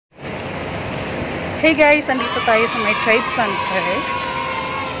Hey guys, andito tayo sa may trade center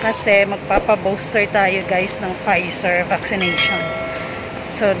kasi magpapa-booster tayo guys ng Pfizer vaccination.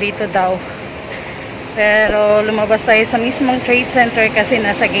 So dito daw. Pero lumabas tayo sa mismong trade center kasi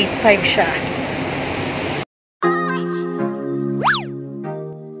nasa gate 5 siya.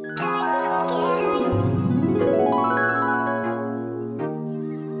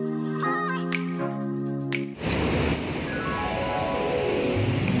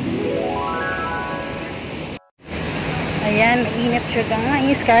 Ayan, init siya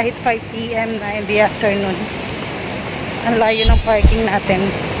guys kahit 5 PM na in the afternoon. Ang layo ng parking natin.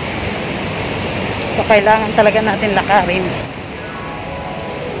 So, kailangan talaga natin lakarin.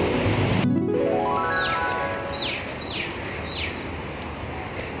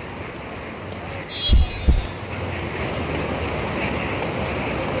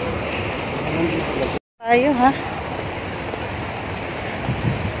 Tayo ha.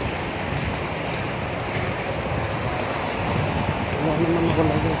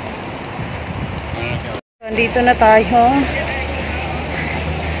 Nandito na tayo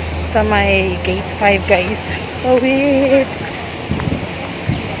sa may gate 5 guys. Oh wait.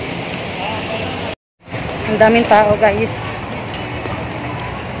 Ang daming tao guys.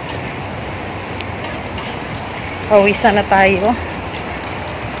 Pawisan na tayo.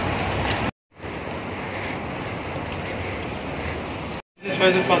 This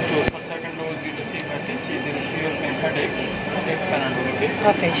is the first dose. For second dose, you receive message. There is fever and headache. Take Panadol, okay?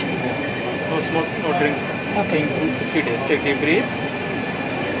 Okay, sure. No smoke, no drink. Okay. 2 to 3 days. Take deep breath.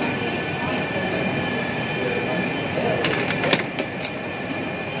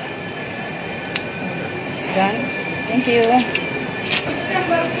 Done. Thank you.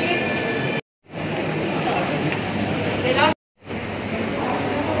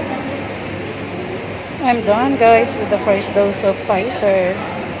 I'm done guys with the first dose of Pfizer.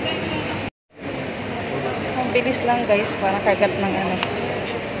 Ang bilis lang guys, parang kagat ng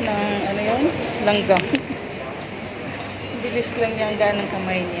ano yun? Langgam. Bilis lang yung gaan ng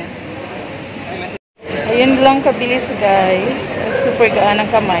kamay niya. Ayun lang kabilis guys. Super gaan ng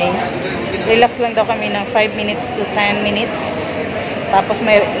kamay. Relax lang daw kami ng 5 minutes to 10 minutes. Tapos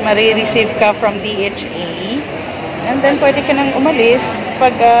marireceive ka from DHA. And then pwede ka nang umalis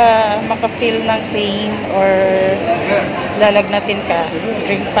pag maka-feel ng pain or lalagnatin ka.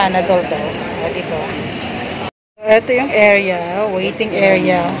 Drink Panadol daw. Diba? Ito yung area, waiting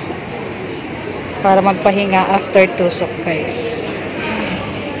area para magpahinga after tusok guys.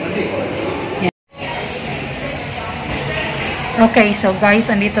 Yan. Okay, so guys,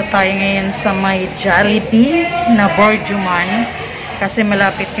 andito tayo ngayon sa may JOLLIBEE na Burjuman kasi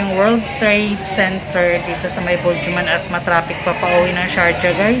malapit yung World Trade Center dito sa may Burjuman at matraffic pa pauwi ng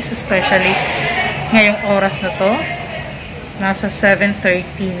Sharjah guys, especially ngayong oras na to. Nasa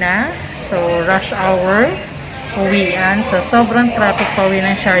 7:30 na, so rush hour uwian. So, sobrang traffic pa uwi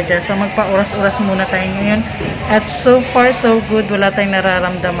ng Sharjah. So, magpa-oras-oras muna tayo ngayon. At so far, so good. Wala tayong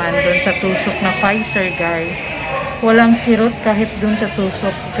nararamdaman dun sa tusok na Pfizer, guys. Walang kirot kahit dun sa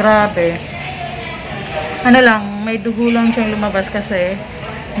tusok. Grabe. Ano lang, may dugo lang siyang lumabas kasi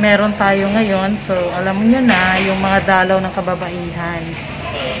meron tayo ngayon. So, alam niyo na, yung mga dalaw ng kababaihan.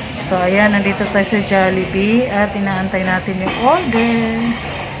 So, ayan, nandito tayo sa JOLLIBEE at inaantay natin yung order.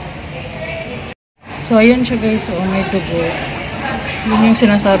 So, ayan siya guys. So, may dugo. Yun yung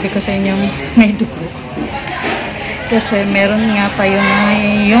sinasabi ko sa inyong may dugo. Kasi meron nga tayo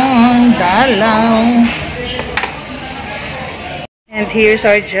ngayong dalaw. And here's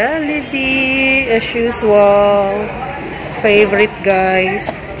our JOLLIBEE. As usual. Favorite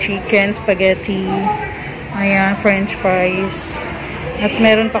guys. Chicken, spaghetti. Ayan, french fries. At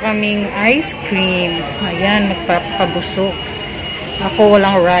meron pa kaming ice cream. Ayan, magpapabusok. Ako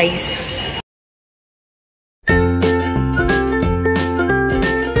walang rice.